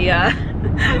enjoying the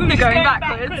going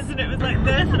backwards, and it was like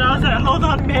this, and I was like, hold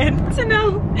on, Min. So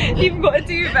now you've got a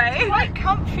duvet. It's quite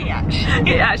comfy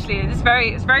actually. It actually is.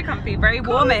 It's very comfy, very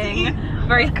warming.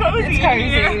 Very cozy. It's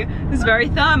cozy. It's very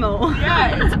thermal.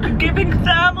 Yeah, it's giving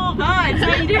thermal vibes.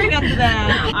 How are you doing under there?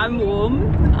 I'm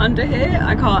warm under here.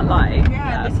 I can't lie.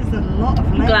 Yeah, this is a lot of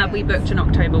layers. I'm glad we booked an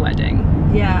October wedding.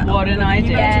 Yeah. What an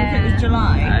idea. If it was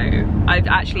July. No. I'd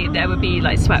actually, there would be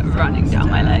like sweat running down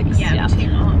my legs. Yeah. Too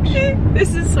much.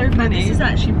 This is so funny. This is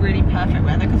actually really perfect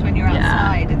weather because when you're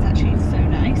outside, it's actually so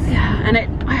nice. Yeah. And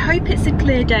I hope it's a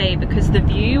clear day because the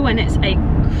view when it's a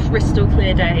crystal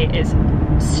clear day is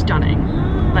stunning.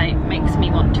 Like makes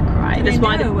me want to cry. That's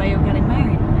why where you're getting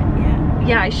married.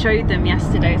 Yeah, I showed them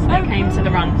yesterday, so they came to the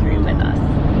run through with us.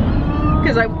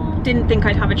 Because I didn't think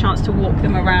I'd have a chance to walk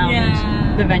them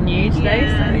around the venue today,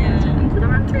 so I took them to the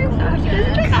run through.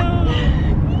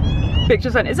 So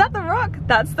pictures went, is that the Rock?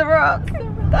 That's the Rock.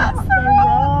 That's the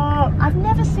Rock. I've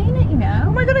never seen it, you know.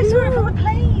 Oh my god, I saw it from a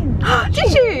plane.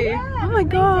 Did you? Yeah, oh my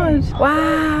god.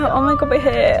 Wow. Oh my god, we're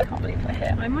here. I can't believe we're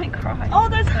here. I might cry. Oh,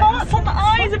 there's hearts on the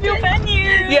eyes of your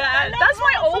venue. Yeah, that's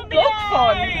my old blog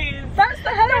font. That's the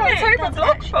Hello October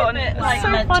blog font. It's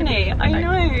so funny. I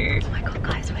know. Oh my god,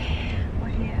 guys, we're here. We're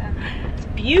here. It's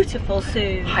beautiful,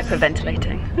 Sue.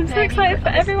 Hyperventilating. I'm so excited for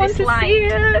everyone to see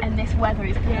it. And this weather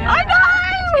is perfect. I know.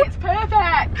 It's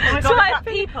perfect. Oh my god,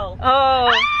 people.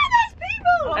 Oh.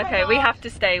 Okay, we have to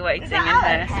stay waiting in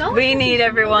here. We need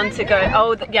everyone to go.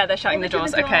 Oh, yeah, they're shutting the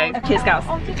doors. Okay. Cheers, gals.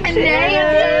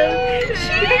 Cheers.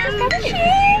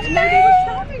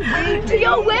 Cheers. To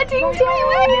your wedding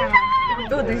day.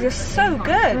 Oh, they're just so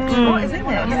good. What is in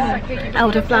it?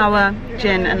 Elderflower,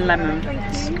 gin, and lemon.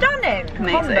 Stunning.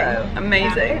 Amazing. Combo.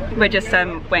 Amazing. We're just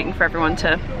waiting for everyone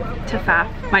to faff.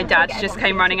 My dad just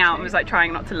came running out and was like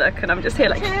trying not to look, and I'm just here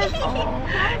like, cheers! Cheers!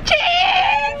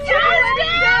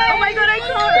 Oh my god, I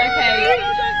can't. Okay,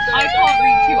 I can't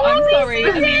reach you. I'm sorry,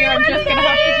 Amelia. I'm just gonna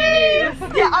have to do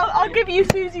you. Yeah, I'll give you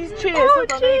Susie's cheers. Oh,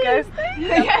 cheers.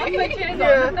 There you go.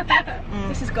 Cheers.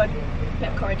 This is good. Bit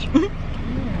of courage.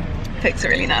 Vic's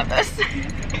really nervous.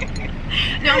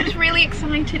 No, I'm just really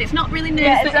excited. It's not really nervous.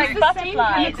 Yeah, it's like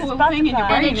butterfly. It's the thing in your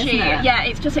brain, isn't it? Yeah,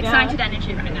 it's just excited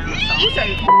energy right now.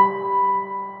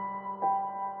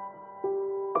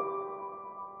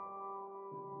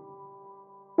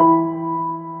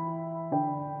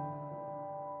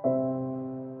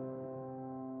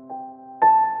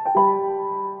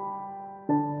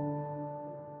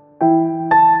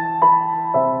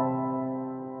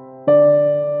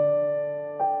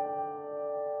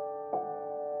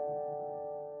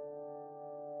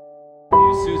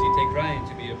 Susie, take Ryan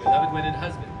to be your beloved wedded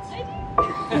husband.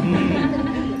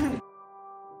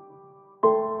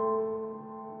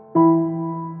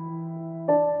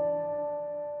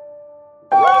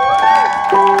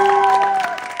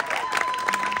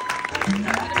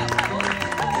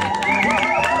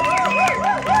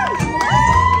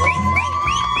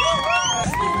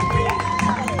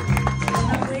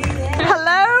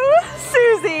 Hello,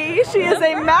 Suzie. She is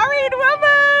a married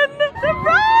woman. The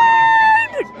bride.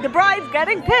 The bride's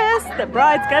getting pissed. The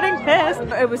bride's getting pissed.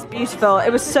 It was beautiful. It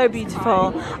was so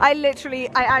beautiful. I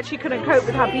actually couldn't cope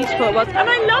with how beautiful it was. And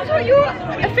I loved what your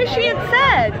officiant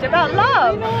said about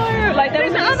love. No, like there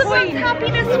was another one's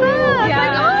happiness first. Yeah.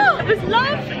 Like, oh, it was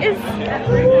love is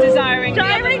Desiring.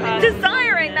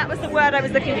 Desiring. That was the word I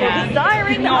was looking for.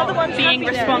 Desiring the other one's being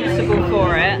happiness. responsible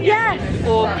for it. Yes.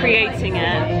 Or creating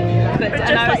it. But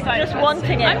just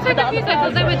wanting it. I'm so confused. I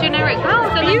thought they were generic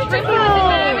vows. Beautiful.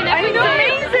 I know,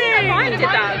 amazing. Ryan did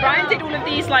that. Ryan did all of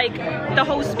these, like, the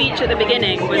whole speech at the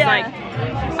beginning was like,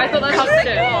 I thought that was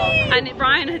custom. And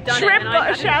Brian had done Shrimp it. And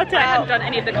got a shout I hadn't out. done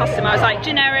any of the custom. I was like,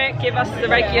 generic, give us the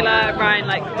regular. Brian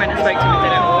like went and spoke to him and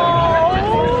did it all.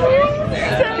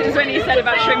 It was when he said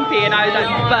about shrimpy and I was like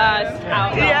burst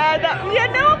out. Yeah,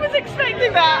 no one was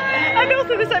expecting that. And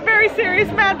also this like very serious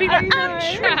man being like, and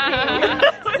shrimpy.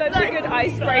 Such a good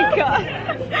icebreaker.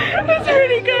 It's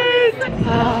really good.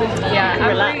 Yeah,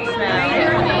 Relax now.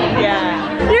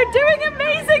 Yeah. You're doing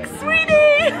amazing,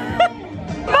 sweetie.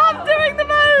 Mom doing the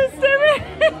most.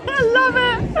 I love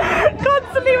it.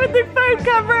 Constantly with the phone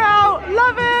camera out.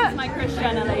 Love it. My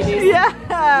Christiana ladies.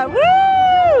 Yeah.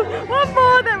 Woo! One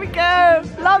more. There we go.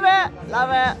 Love it.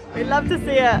 Love it. We love to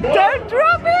see it. Don't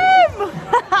drop him.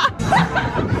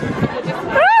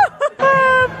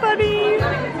 Funny.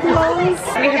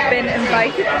 We have been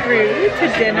invited through to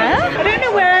dinner. I don't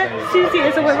know where Suzie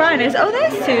is or where Ryan is. Oh,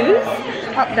 there's Suze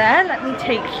up there. Let me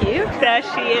take you. There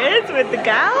she is with the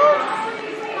gal.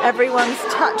 Everyone's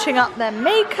touching up their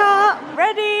makeup.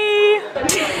 Ready?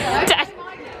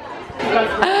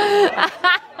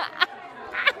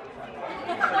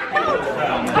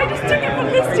 I just took it from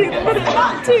this tooth and put it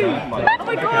back too. Oh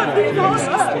my god, this is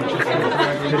awesome.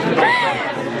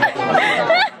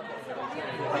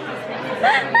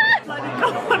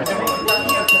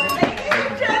 Ladies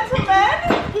and gentlemen,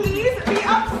 please be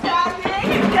upstanding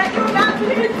and get your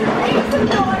napkins and make some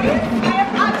noise. I am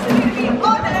absolutely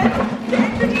honoured to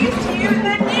introduce to you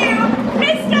the new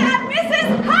Mr. and Mrs.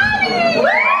 Harley!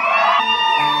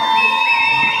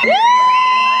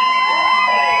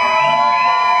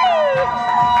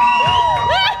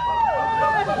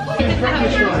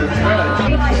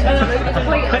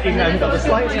 You haven't got the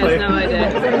slightest clue. No idea.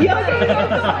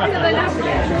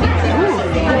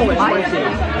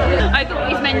 I thought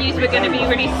these menus were going to be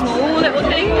really small little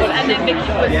things, and then Vicky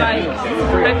was like,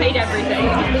 I've made everything.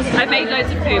 I've made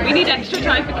loads of food. We need extra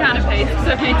time for canapes because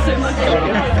I've made so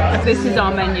much. This is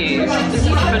our menu. This is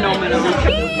phenomenal.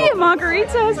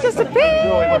 Margarita's just a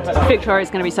bit. Victoria's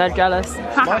going to be so jealous.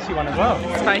 Spicy one as well.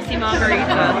 Spicy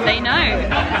margarita. They know.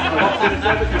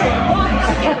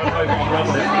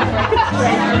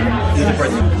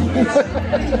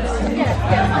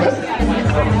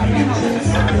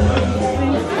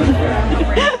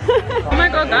 Oh my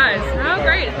god, guys, how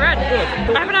great is bread? I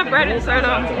haven't had bread in so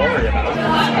long.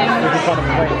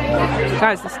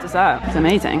 Guys, this dessert is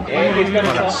amazing.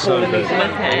 That's so good.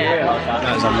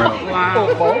 That's unreal. Wow.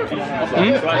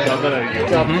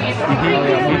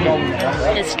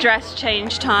 It's dress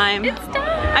change time.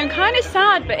 I'm kind of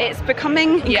sad, but it's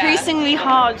becoming increasingly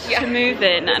hard to move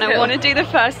in, and I want to do the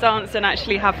first dance and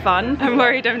actually have fun. I'm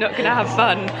worried I'm not going to have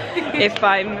fun if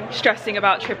I'm stressing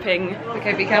about tripping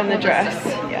on the dress.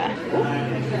 Yeah.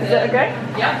 Is it okay?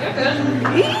 Yeah, you're good.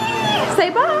 Say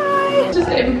bye. Just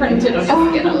imprinted on your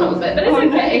skin a little bit, but it's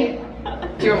okay.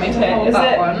 Do you want me to hold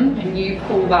that one and you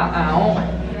pull that out?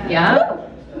 Yeah?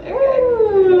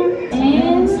 Ooh.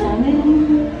 And stunning.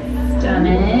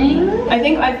 I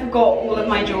think I forgot all of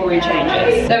my jewellery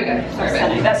changes. There we go. Sorry about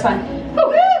that. That's fine.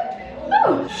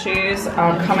 Shoes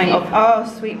are coming off. Oh,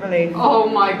 sweet relief. Oh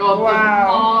my god.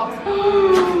 Wow.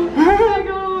 Oh my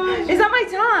god. Is that my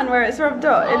tan where it's rubbed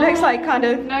off? It looks like kind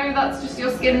of... No, that's just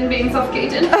your skin being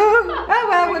suffocated. Oh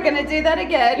well, we're gonna do that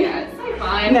again. Yeah, it's so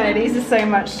fine. No, these are so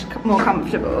much more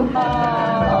comfortable.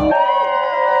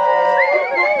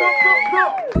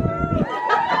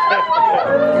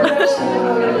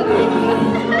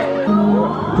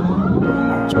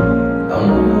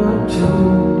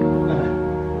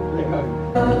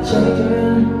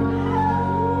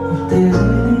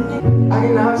 I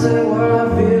can now say what I'm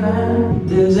feeling.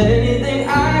 There's anything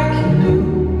I can do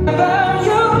about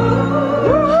you.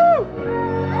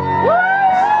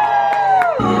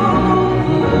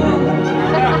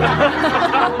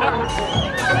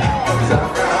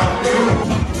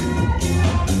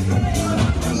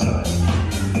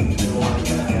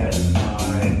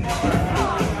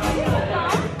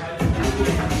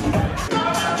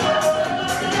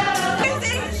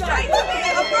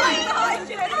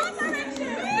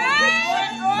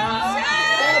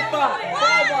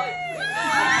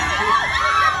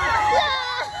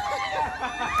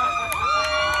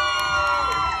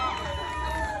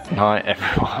 Night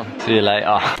everyone. See you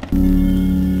later.